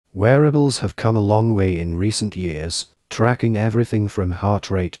Wearables have come a long way in recent years, tracking everything from heart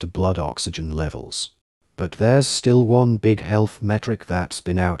rate to blood oxygen levels. But there's still one big health metric that's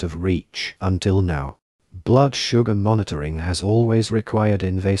been out of reach until now. Blood sugar monitoring has always required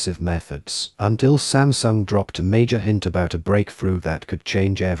invasive methods, until Samsung dropped a major hint about a breakthrough that could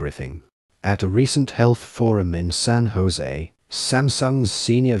change everything. At a recent health forum in San Jose, Samsung's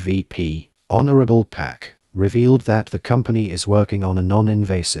senior VP, Hon Pak, revealed that the company is working on a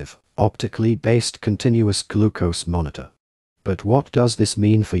non-invasive, optically-based continuous glucose monitor. But what does this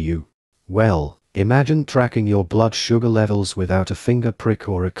mean for you? Well, imagine tracking your blood sugar levels without a finger prick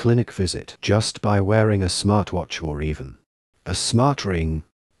or a clinic visit, just by wearing a smartwatch or even a smart ring.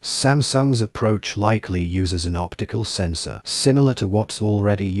 Samsung's approach likely uses an optical sensor, similar to what's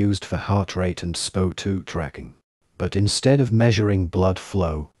already used for heart rate and SpO2 tracking. But instead of measuring blood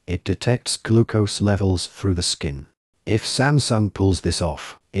flow, it detects glucose levels through the skin. If Samsung pulls this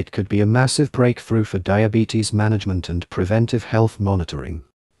off, it could be a massive breakthrough for diabetes management and preventive health monitoring.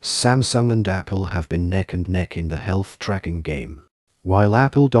 Samsung and Apple have been neck and neck in the health tracking game. While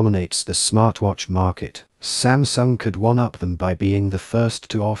Apple dominates the smartwatch market, Samsung could one-up them by being the first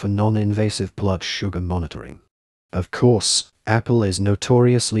to offer non-invasive blood sugar monitoring. Of course, Apple is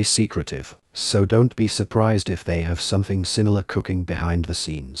notoriously secretive, so don't be surprised if they have something similar cooking behind the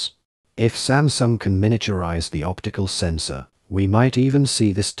scenes. If Samsung can miniaturize the optical sensor, we might even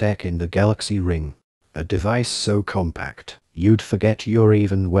see this tech in the Galaxy Ring, a device so compact, you'd forget you're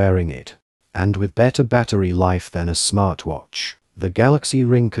even wearing it. And with better battery life than a smartwatch, the Galaxy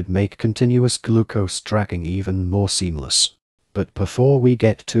Ring could make continuous glucose tracking even more seamless. But before we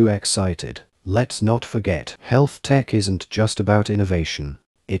get too excited, let's not forget, health tech isn't just about innovation,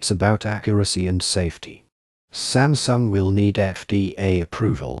 it's about accuracy and safety. Samsung will need FDA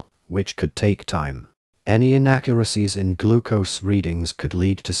approval, which could take time. Any inaccuracies in glucose readings could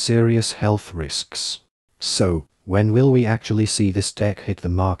lead to serious health risks. So, when will we actually see this tech hit the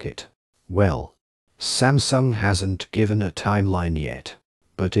market? Well, Samsung hasn't given a timeline yet.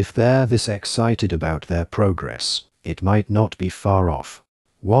 But if they're this excited about their progress, it might not be far off.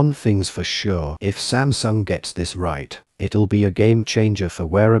 One thing's for sure, if Samsung gets this right, it'll be a game changer for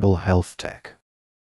wearable health tech.